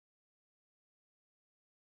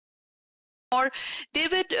more.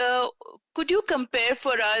 David, could you compare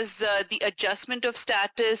for us the adjustment of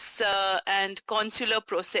status and consular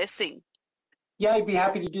processing? Yeah, I'd be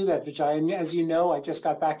happy to do that, Vijay. And as you know, I just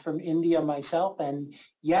got back from India myself, and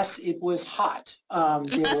yes, it was hot.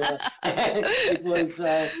 It was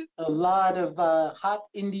a lot of hot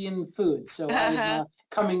Indian food. So I'm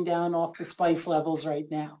coming down off the spice levels right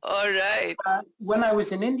now. All right. When I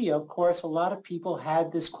was in India, of course, a lot of people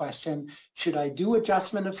had this question, should I do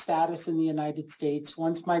adjustment of status in the United States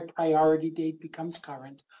once my priority date becomes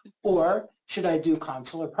current, or should I do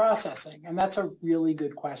consular processing? And that's a really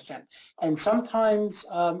good question. And sometimes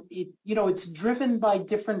it's driven by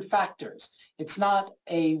different factors. It's not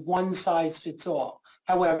a one-size-fits-all.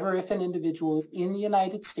 However, if an individual is in the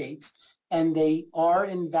United States and they are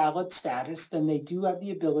in valid status, then they do have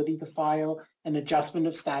the ability to file an adjustment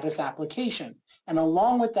of status application. And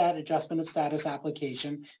along with that adjustment of status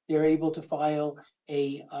application, they're able to file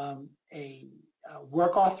a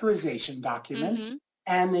work authorization document,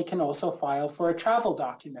 and they can also file for a travel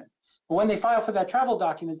document. But when they file for that travel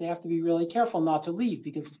document, they have to be really careful not to leave,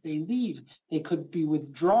 because if they leave, they could be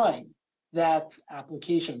withdrawing that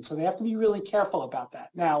application. So they have to be really careful about that.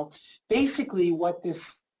 Now, basically what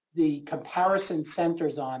the comparison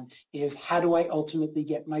centers on is, how do I ultimately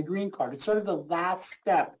get my green card? It's sort of the last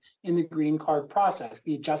step in the green card process.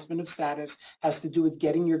 The adjustment of status has to do with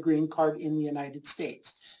getting your green card in the United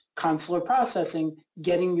States. Consular processing,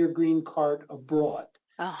 getting your green card abroad.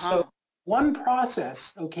 So one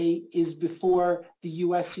process, is before the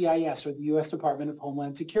USCIS, or the U.S. Department of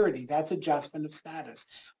Homeland Security. That's adjustment of status.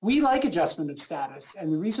 We like adjustment of status,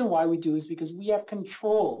 and the reason why we do is because we have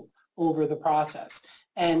control over the process.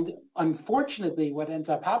 And unfortunately, what ends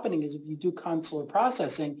up happening is if you do consular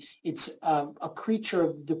processing, it's a creature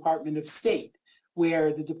of the Department of State,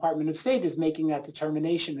 where the Department of State is making that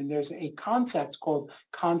determination. And there's a concept called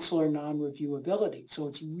consular non-reviewability. So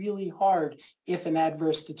it's really hard, if an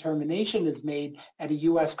adverse determination is made at a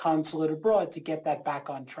U.S. consulate abroad, to get that back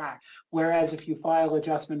on track. Whereas if you file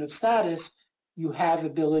adjustment of status, you have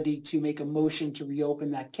ability to make a motion to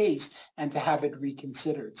reopen that case and to have it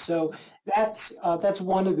reconsidered. So that's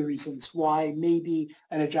one of the reasons why maybe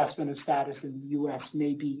an adjustment of status in the U.S.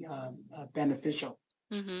 may be beneficial.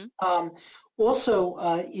 Also,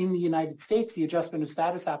 in the United States, the adjustment of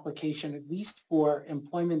status application, at least for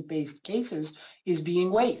employment-based cases, is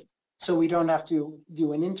being waived. So we don't have to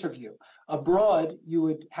do an interview. Abroad, you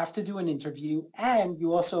would have to do an interview, and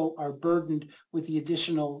you also are burdened with the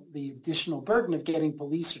additional burden of getting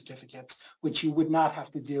police certificates, which you would not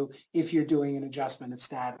have to do if you're doing an adjustment of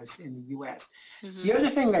status in the U.S. The other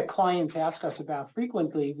thing that clients ask us about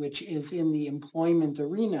frequently, which is in the employment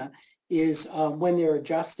arena, is when they're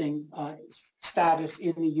adjusting status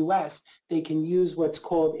in the U.S., they can use what's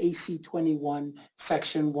called AC-21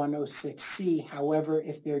 Section 106C. However,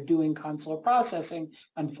 if they're doing consular processing,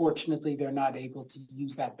 unfortunately, they're not able to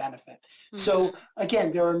use that benefit. So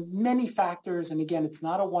again, there are many factors, and again, it's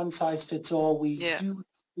not a one-size-fits-all. We do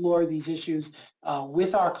explore these issues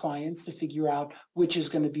with our clients to figure out which is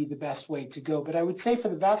going to be the best way to go. But I would say for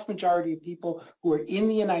the vast majority of people who are in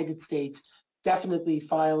the United States, definitely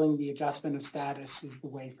filing the adjustment of status is the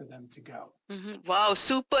way for them to go. Wow,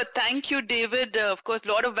 super. Thank you, David. Of course,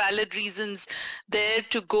 a lot of valid reasons there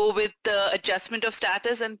to go with the adjustment of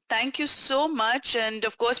status. And thank you so much. And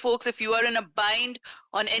of course, folks, if you are in a bind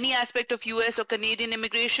on any aspect of US or Canadian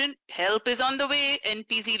immigration, help is on the way.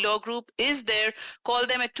 NPZ Law Group is there. Call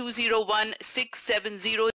them at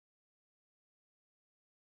 201-670